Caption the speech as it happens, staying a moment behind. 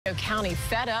County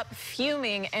fed up,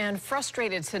 fuming, and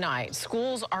frustrated tonight.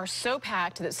 Schools are so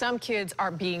packed that some kids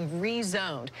are being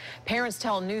rezoned. Parents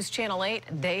tell News Channel 8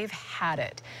 they've had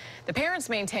it. The parents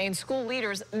maintain school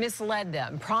leaders misled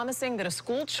them, promising that a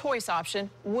school choice option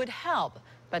would help.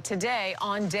 But today,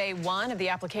 on day one of the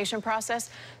application process,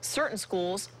 certain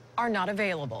schools are not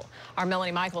available. Our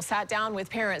Melanie Michael sat down with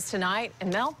parents tonight.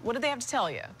 And Mel, what did they have to tell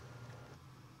you?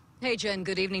 Hey, Jen,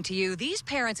 good evening to you. These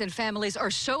parents and families are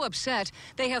so upset,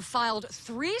 they have filed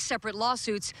 3 separate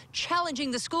lawsuits challenging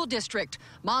the school district.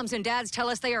 Moms and dads tell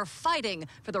us they are fighting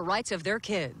for the rights of their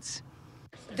kids.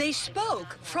 They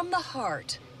spoke from the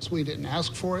heart. We didn't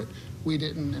ask for it. We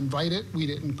didn't invite it. We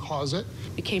didn't cause it.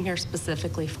 We came here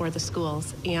specifically for the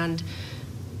schools, and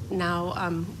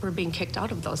now we're being kicked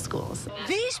out of those schools.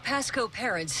 These Pasco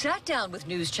parents sat down with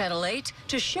News Channel 8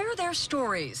 to share their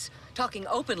stories, talking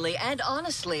openly and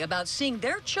honestly about seeing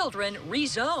their children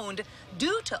rezoned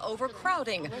due to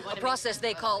overcrowding, a process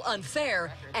they call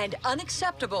unfair and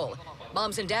unacceptable.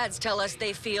 Moms and dads tell us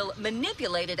they feel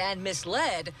manipulated and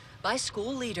misled by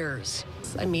school leaders.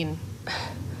 I mean,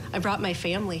 I brought my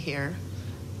family here,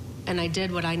 and I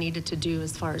did what I needed to do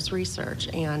as far as research,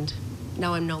 and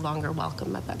now I'm no longer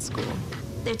welcome at that school.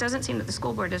 It doesn't seem that the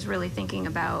school board is really thinking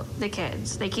about the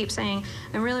kids. They keep saying,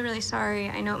 I'm really, really sorry.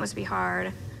 I know it must be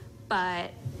hard,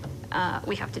 but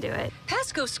we have to do it.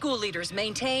 Pasco school leaders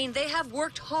maintain they have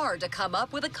worked hard to come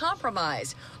up with a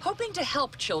compromise, hoping to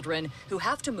help children who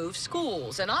have to move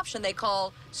schools, an option they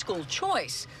call school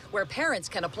choice, where parents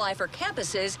can apply for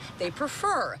campuses they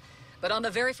prefer. But on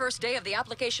the very first day of the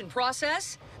application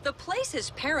process, the places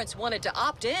parents wanted to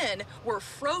opt in were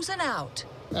frozen out.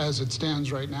 As it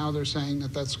stands right now, they're saying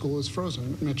that that school is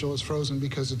frozen. Mitchell is frozen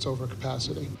because it's over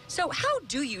capacity. So how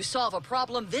do you solve a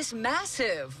problem this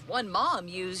massive? One mom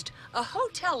used a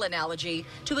hotel analogy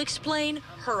to explain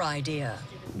her idea.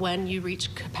 When you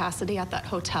reach capacity at that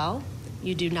hotel,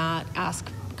 you do not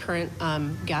ask current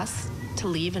guests to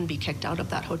leave and be kicked out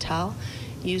of that hotel.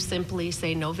 You simply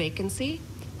say no vacancy.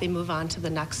 They move on to the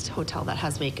next hotel that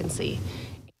has vacancy.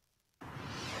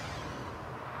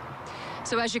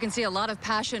 So as you can see, a lot of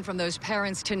passion from those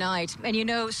parents tonight. And you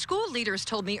know, school leaders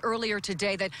told me earlier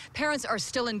today that parents are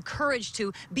still encouraged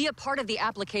to be a part of the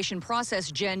application process,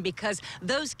 Jen, because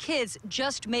those kids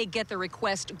just may get the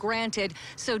request granted.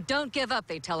 So don't give up,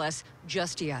 they tell us,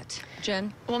 just yet.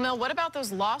 Jen? Well, Mel, what about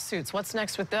those lawsuits? What's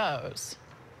next with those?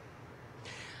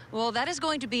 Well, that is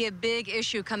going to be a big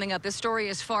issue coming up. This story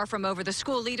is far from over. The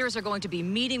school leaders are going to be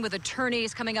meeting with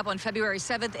attorneys coming up on February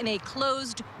 7th in a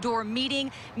closed-door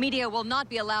meeting. Media will not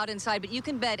be allowed inside, but you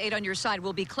can bet 8 on your side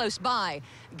will be close by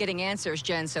getting answers,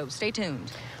 Jen, so stay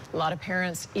tuned. A lot of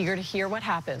parents eager to hear what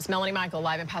happens. Melanie Michael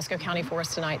live in Pasco County for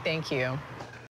us tonight. Thank you.